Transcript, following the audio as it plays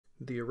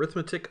The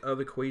arithmetic of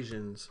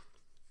equations.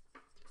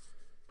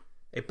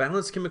 A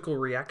balanced chemical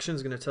reaction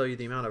is going to tell you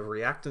the amount of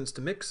reactants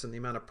to mix and the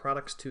amount of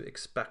products to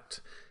expect.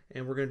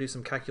 And we're going to do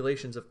some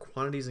calculations of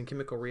quantities in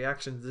chemical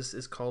reactions. This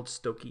is called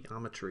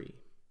stoichiometry.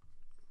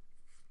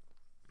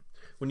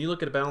 When you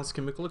look at a balanced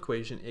chemical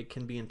equation, it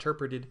can be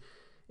interpreted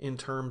in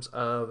terms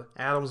of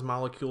atoms,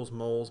 molecules,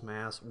 moles,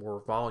 mass,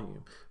 or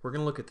volume. We're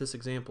going to look at this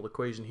example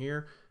equation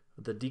here,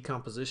 the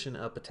decomposition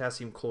of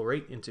potassium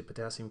chlorate into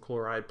potassium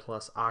chloride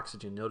plus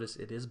oxygen. Notice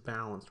it is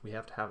balanced. We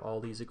have to have all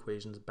these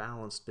equations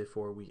balanced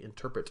before we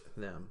interpret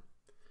them.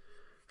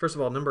 First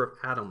of all, number of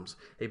atoms.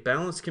 A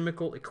balanced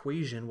chemical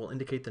equation will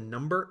indicate the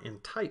number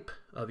and type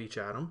of each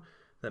atom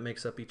that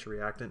makes up each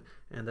reactant,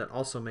 and that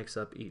also makes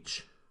up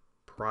each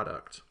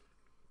product.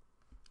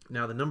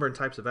 Now, the number and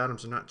types of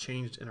atoms are not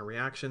changed in a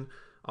reaction.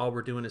 All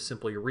we're doing is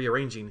simply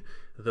rearranging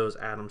those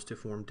atoms to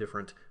form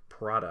different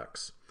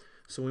products.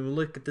 So when we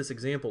look at this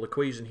example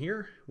equation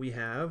here,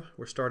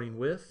 we're starting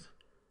with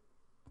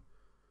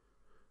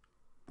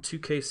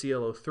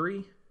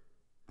 2KClO3.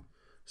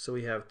 So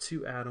we have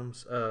 2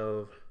 atoms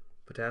of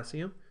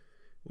potassium,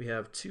 we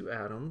have 2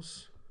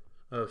 atoms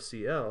of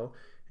Cl,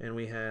 and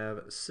we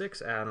have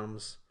 6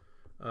 atoms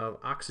of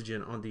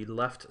oxygen on the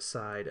left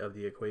side of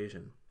the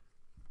equation.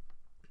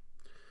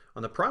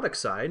 On the product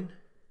side,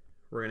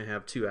 we're going to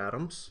have 2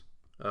 atoms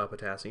of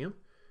potassium,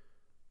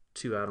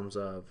 2 atoms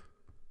of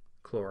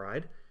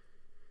chloride,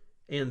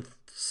 and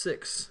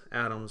 6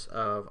 atoms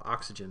of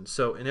oxygen.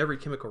 So in every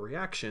chemical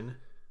reaction,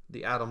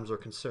 the atoms are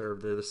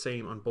conserved. They're the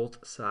same on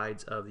both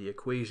sides of the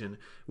equation.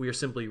 We are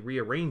simply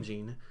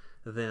rearranging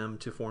them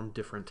to form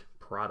different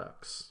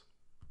products.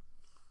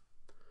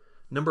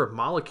 Number of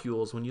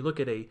molecules. When you look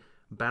at a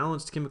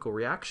balanced chemical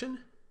reaction,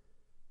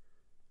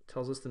 it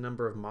tells us the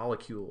number of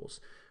molecules.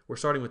 We're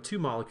starting with 2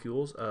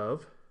 molecules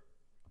of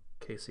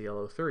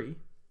KClO3.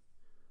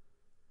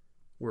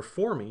 We're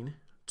forming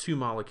 2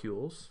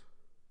 molecules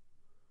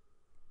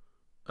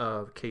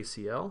of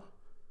KCl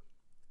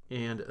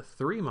and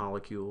 3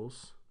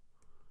 molecules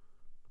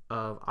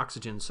of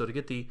oxygen. So to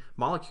get the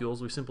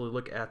molecules, we simply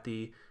look at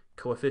the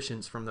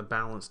coefficients from the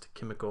balanced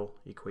chemical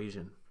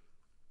equation.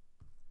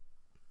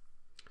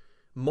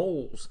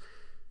 Moles.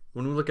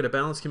 When we look at a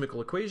balanced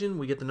chemical equation,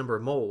 we get the number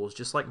of moles.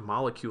 Just like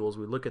molecules,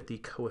 we look at the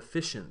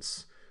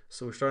coefficients.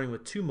 So we're starting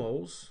with 2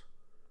 moles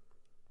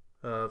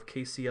of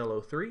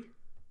KClO3.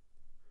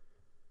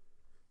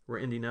 We're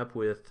ending up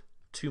with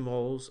 2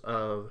 moles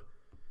of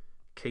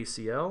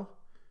KCl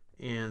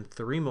and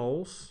 3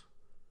 moles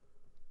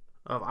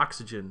of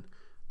oxygen.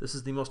 This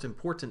is the most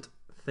important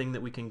thing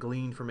that we can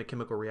glean from a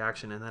chemical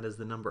reaction, and that is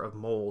the number of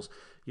moles.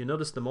 You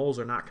notice the moles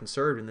are not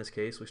conserved in this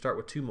case. We start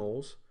with 2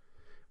 moles.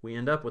 We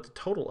end up with a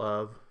total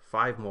of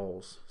 5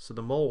 moles. So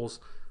the moles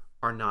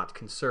are not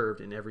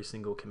conserved in every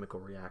single chemical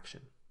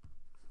reaction.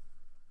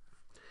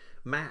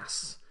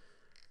 Mass.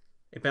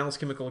 A balanced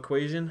chemical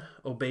equation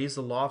obeys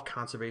the law of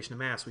conservation of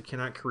mass. We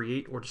cannot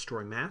create or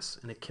destroy mass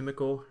in a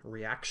chemical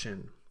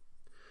reaction.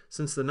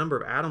 Since the number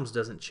of atoms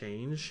doesn't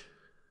change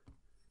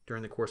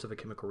during the course of a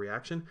chemical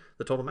reaction,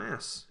 the total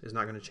mass is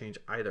not going to change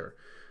either.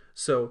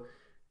 So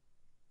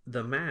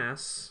the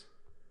mass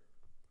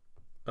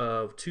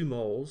of 2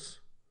 moles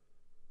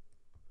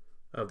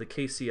of the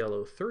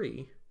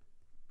KClO3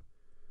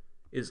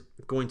 is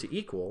going to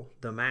equal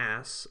the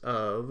mass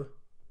of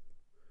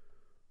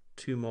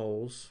 2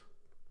 moles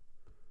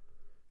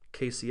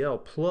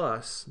KCl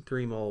plus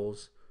 3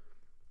 moles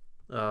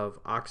of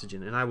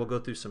oxygen. And I will go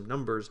through some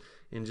numbers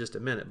in just a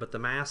minute, but the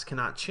mass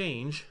cannot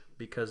change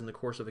because in the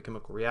course of a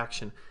chemical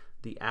reaction,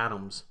 the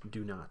atoms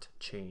do not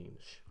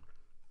change.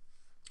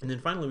 And then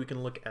finally, we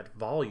can look at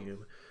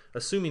volume.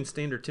 Assuming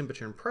standard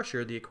temperature and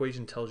pressure, the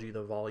equation tells you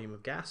the volume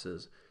of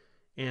gases.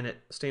 And at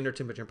standard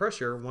temperature and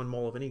pressure, 1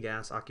 mole of any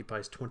gas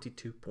occupies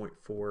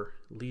 22.4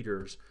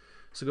 liters.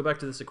 So go back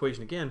to this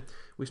equation again.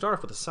 We start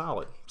off with a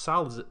solid.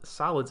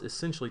 Solids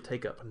essentially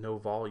take up no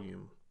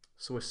volume.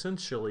 So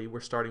essentially, we're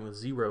starting with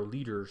 0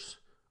 liters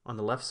on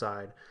the left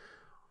side.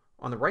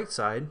 On the right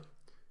side,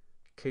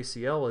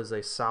 KCl is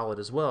a solid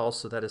as well,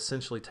 so that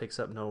essentially takes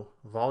up no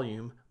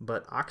volume,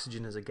 but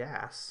oxygen is a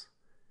gas.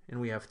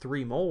 And we have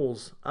 3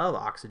 moles of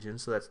oxygen,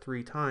 so that's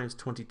 3 times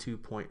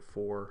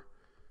 22.4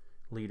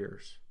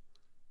 liters.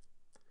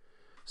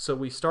 So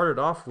we started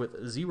off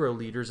with 0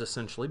 liters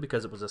essentially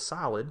because it was a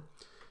solid.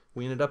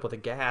 We ended up with a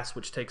gas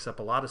which takes up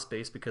a lot of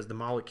space because the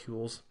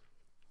molecules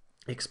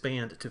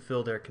expand to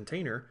fill their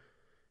container,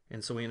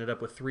 and so we ended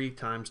up with 3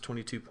 times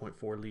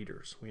 22.4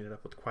 liters. We ended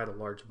up with quite a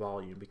large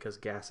volume because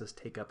gases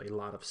take up a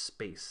lot of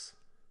space.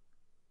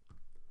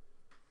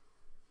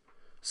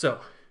 So,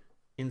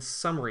 in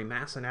summary,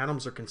 mass and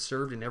atoms are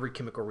conserved in every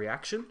chemical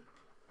reaction.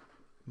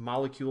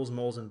 Molecules,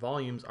 moles, and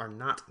volumes are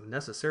not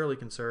necessarily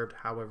conserved,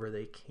 however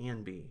they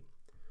can be.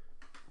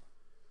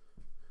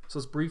 So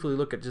let's briefly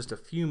look at just a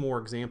few more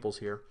examples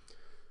here.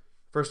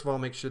 First of all,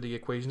 make sure the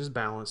equation is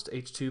balanced.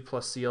 H2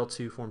 plus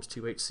Cl2 forms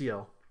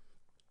 2HCl.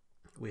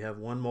 We have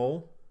 1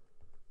 mole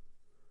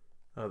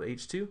of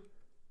H2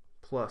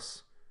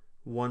 plus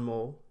 1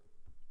 mole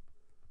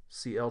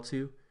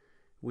Cl2.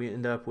 We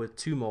end up with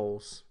 2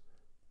 moles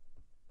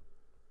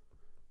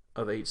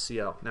of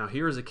HCl. Now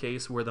here is a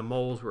case where the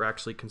moles were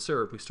actually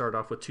conserved. We started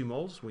off with 2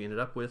 moles, we ended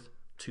up with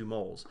 2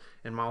 moles,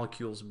 and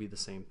molecules would be the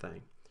same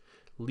thing.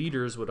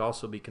 Liters would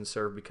also be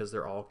conserved because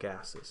they're all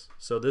gases.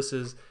 So this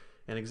is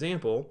an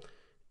example.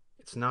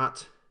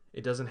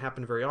 It doesn't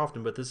happen very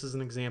often, but this is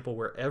an example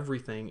where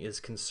everything is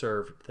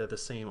conserved. They're the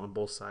same on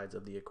both sides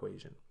of the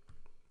equation.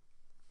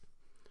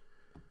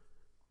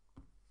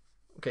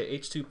 Okay,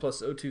 H2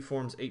 plus O2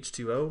 forms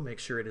H2O. Make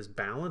sure it is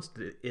balanced.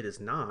 It is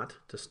not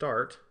to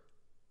start.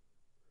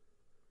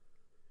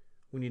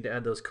 We need to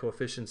add those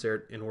coefficients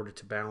there in order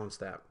to balance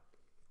that.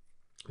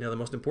 Now the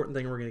most important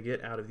thing we're going to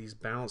get out of these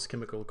balanced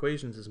chemical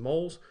equations is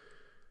moles.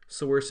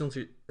 So we're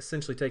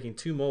essentially taking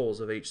 2 moles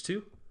of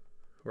H2.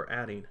 We're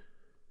adding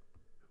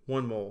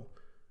 1 mole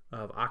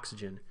of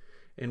oxygen.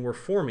 And we're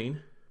forming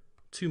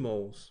 2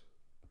 moles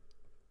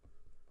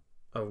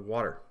of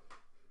water.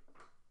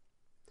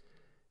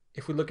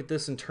 If we look at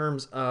this in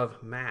terms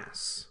of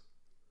mass,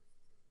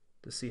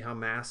 to see how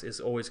mass is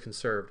always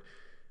conserved,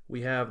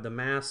 we have the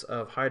mass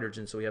of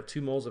hydrogen. So we have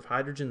 2 moles of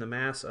hydrogen. The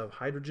mass of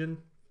hydrogen,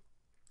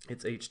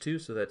 it's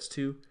H2, so that's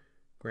 2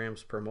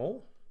 grams per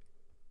mole.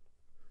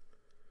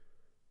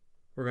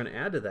 We're going to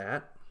add to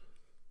that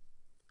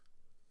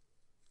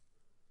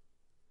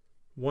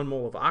 1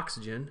 mole of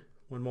oxygen.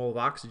 1 mole of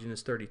oxygen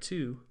is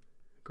 32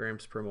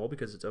 grams per mole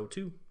because it's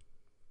O2.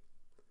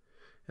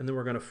 And then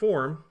we're going to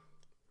form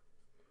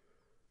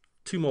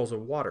 2 moles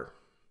of water.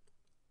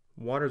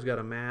 Water's got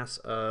a mass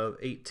of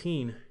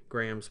 18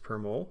 grams per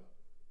mole.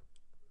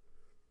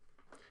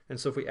 And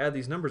so if we add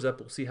these numbers up,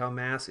 we'll see how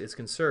mass is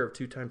conserved.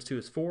 2 times 2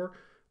 is 4,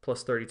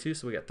 plus 32,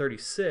 so we got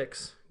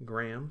 36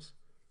 grams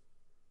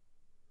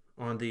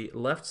on the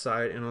left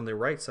side, and on the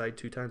right side,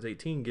 2 times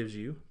 18 gives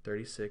you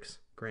 36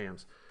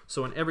 grams.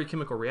 So in every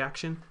chemical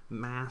reaction,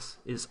 mass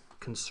is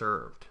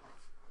conserved.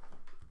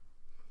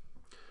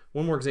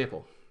 One more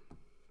example.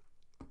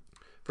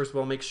 First of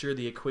all, make sure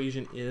the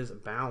equation is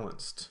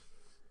balanced,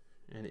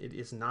 and it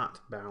is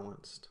not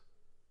balanced.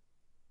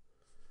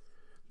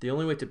 The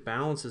only way to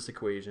balance this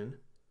equation,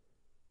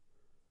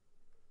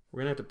 we're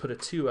going to have to put a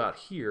 2 out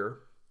here.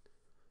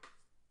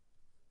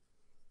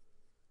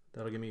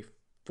 That'll give me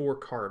 4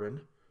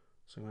 carbon.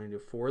 So I'm going to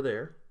do 4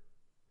 there.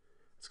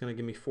 It's going to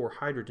give me 4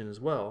 hydrogen as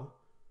well.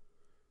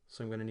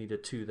 So I'm going to need a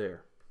 2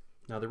 there.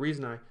 Now the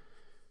reason I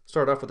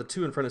start off with a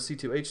 2 in front of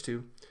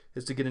C2H2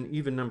 is to get an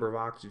even number of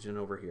oxygen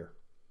over here.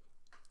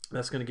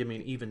 That's going to give me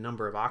an even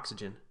number of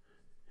oxygen.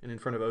 And in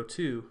front of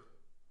O2,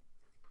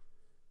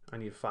 I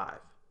need 5.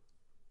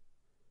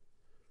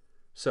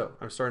 So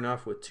I'm starting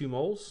off with 2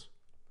 moles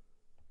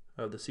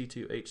of the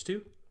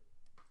C2H2.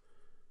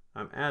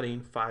 I'm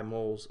adding 5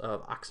 moles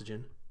of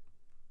oxygen.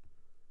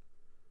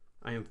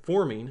 I am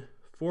forming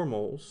 4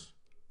 moles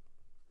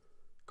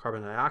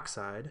carbon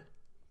dioxide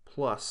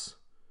plus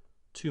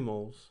 2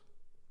 moles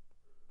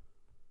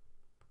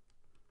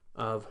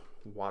of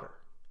water.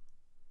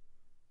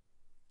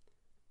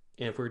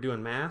 And if we're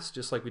doing mass,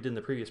 just like we did in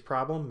the previous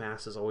problem,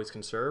 mass is always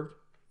conserved.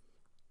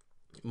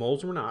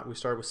 Moles were not. We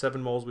started with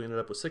 7 moles, we ended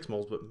up with 6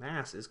 moles, but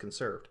mass is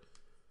conserved.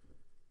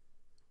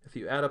 If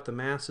you add up the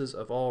masses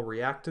of all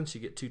reactants,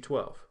 you get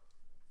 212.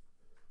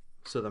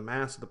 So the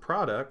mass of the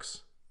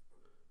products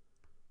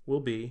will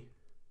be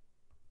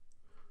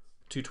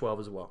 212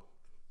 as well.